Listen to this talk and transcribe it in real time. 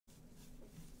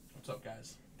What's up,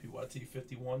 guys? PYT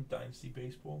 51, Dynasty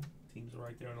Baseball. Teams are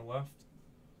right there on the left.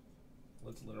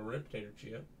 Let's let a rip, Tater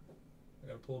Chia. I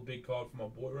gotta pull a big card for my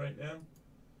boy right now,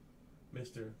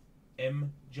 Mr.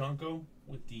 M. Junko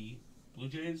with the Blue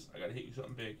Jays. I gotta hit you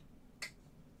something big.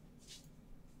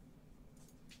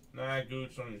 Nah,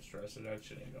 Gooch, don't even stress it. That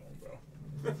shit ain't going, bro.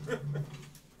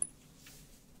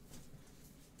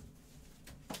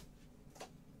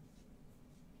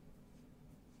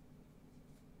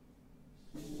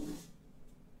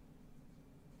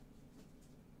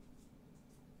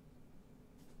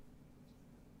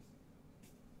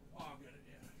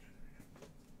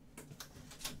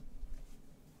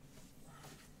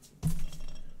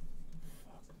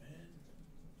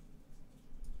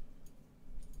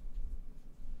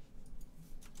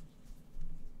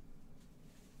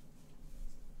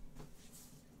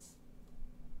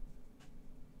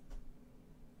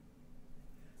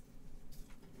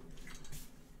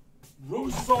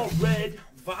 Roses all red,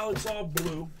 violets all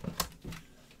blue.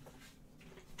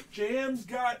 JM's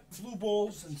got blue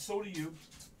balls, and so do you.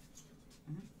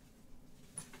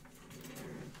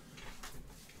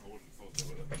 I wouldn't have thought that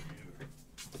would happen either.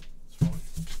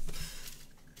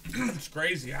 It's It's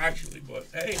crazy, actually, but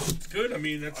hey, it's good. I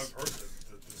mean, funny. that's. I've heard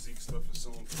that the Zeke stuff is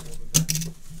selling for more than that.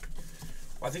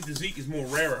 Well, I think the Zeke is more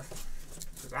rarer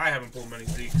because I haven't pulled many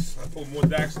Zekes. I pulled more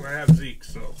Dax than I have Zeke,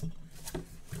 so.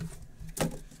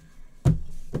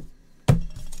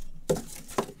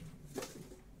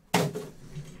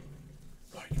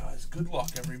 Good luck,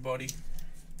 everybody.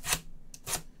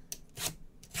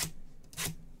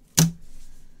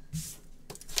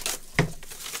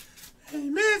 Hey,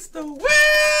 Mr. Wilson!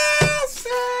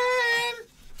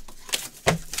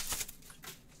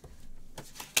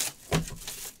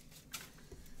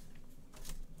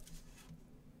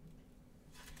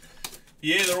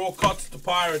 Yeah, they're all cuts to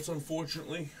Pirates,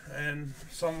 unfortunately. And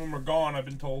some of them are gone, I've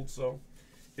been told, so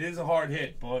it is a hard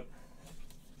hit, but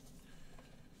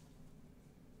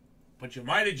you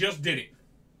might have just did it.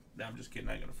 No, I'm just kidding.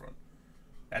 I ain't gonna front.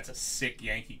 That's a sick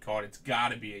Yankee card. It's got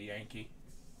to be a Yankee.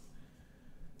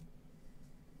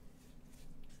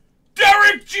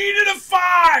 Derek Jeter to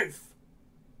 5!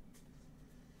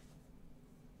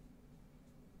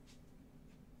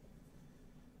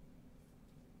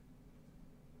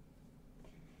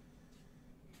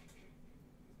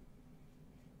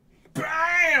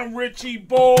 Bam, Richie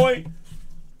boy.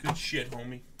 Good shit,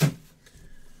 homie.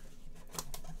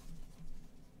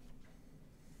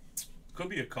 Could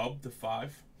be a Cub to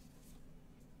 5.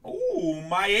 Ooh,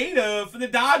 Maeda for the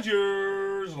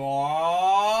Dodgers.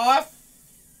 Lofty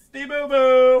boo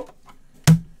boo.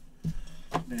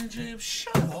 Man, James,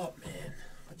 shut up, man.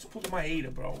 Let's pull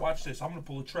Maeda, bro. Watch this. I'm gonna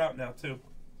pull a Trout now too.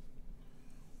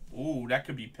 Ooh, that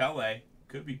could be Pele.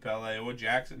 Could be Pele or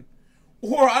Jackson.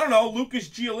 Or I don't know, Lucas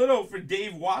Giolito for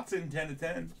Dave Watson, 10 to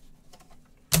 10.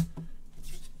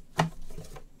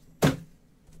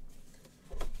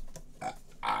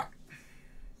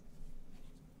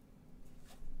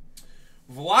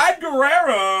 Vlad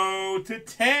Guerrero to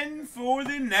 10 for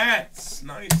the Nats.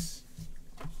 Nice.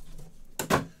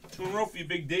 2 in a row for you,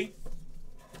 Big D.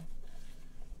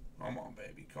 Come on,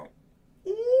 baby. Come.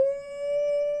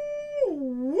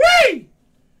 Ooh, wee!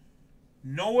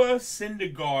 Noah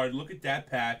Syndergaard. Look at that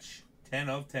patch. 10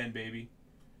 of 10, baby.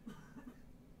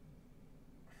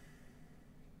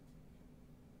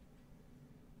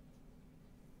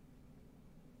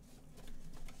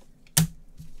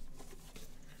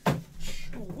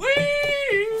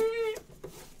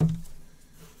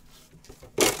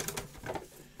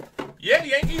 Yeah, the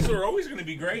Yankees are always going to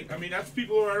be great. I mean, that's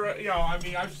people who are, I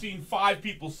mean, I've seen 5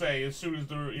 people say as soon as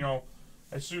D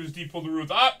pulled the roof,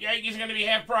 Yankees are going to be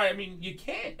half price. I mean, you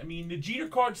can't. I mean, the Jeter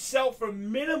cards sell for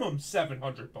minimum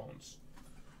 700 bones.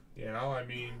 I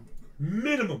mean,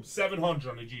 minimum 700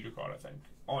 on the Jeter card, I think,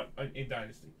 in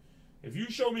Dynasty. If you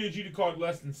show me a Jeter card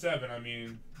less than 7, I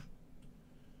mean,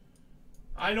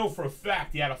 I know for a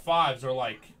fact the out of 5s are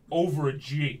like over a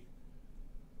G.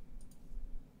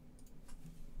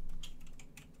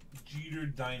 Jeter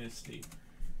Dynasty.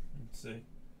 Let's see.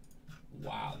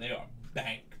 Wow, they are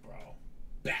bank, bro.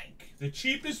 Bank. The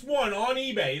cheapest one on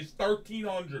eBay is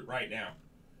 $1,300 right now.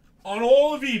 On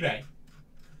all of eBay.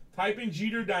 Type in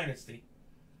Jeter Dynasty.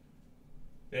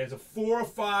 There's a 4 or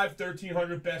 5,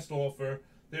 $1,300 best offer.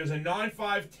 There's a 9,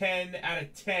 5, 10 out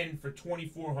of 10 for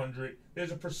 $2,400.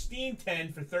 There's a pristine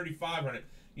 10 for $3,500.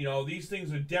 These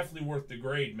things are definitely worth the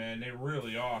grade, man. They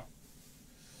really are.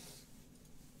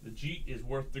 The Jeet is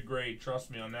worth the grade. Trust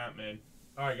me on that, man.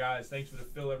 All right, guys. Thanks for the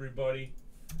fill, everybody.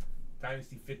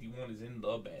 Dynasty 51 is in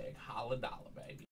the bag. Holla dollar, baby.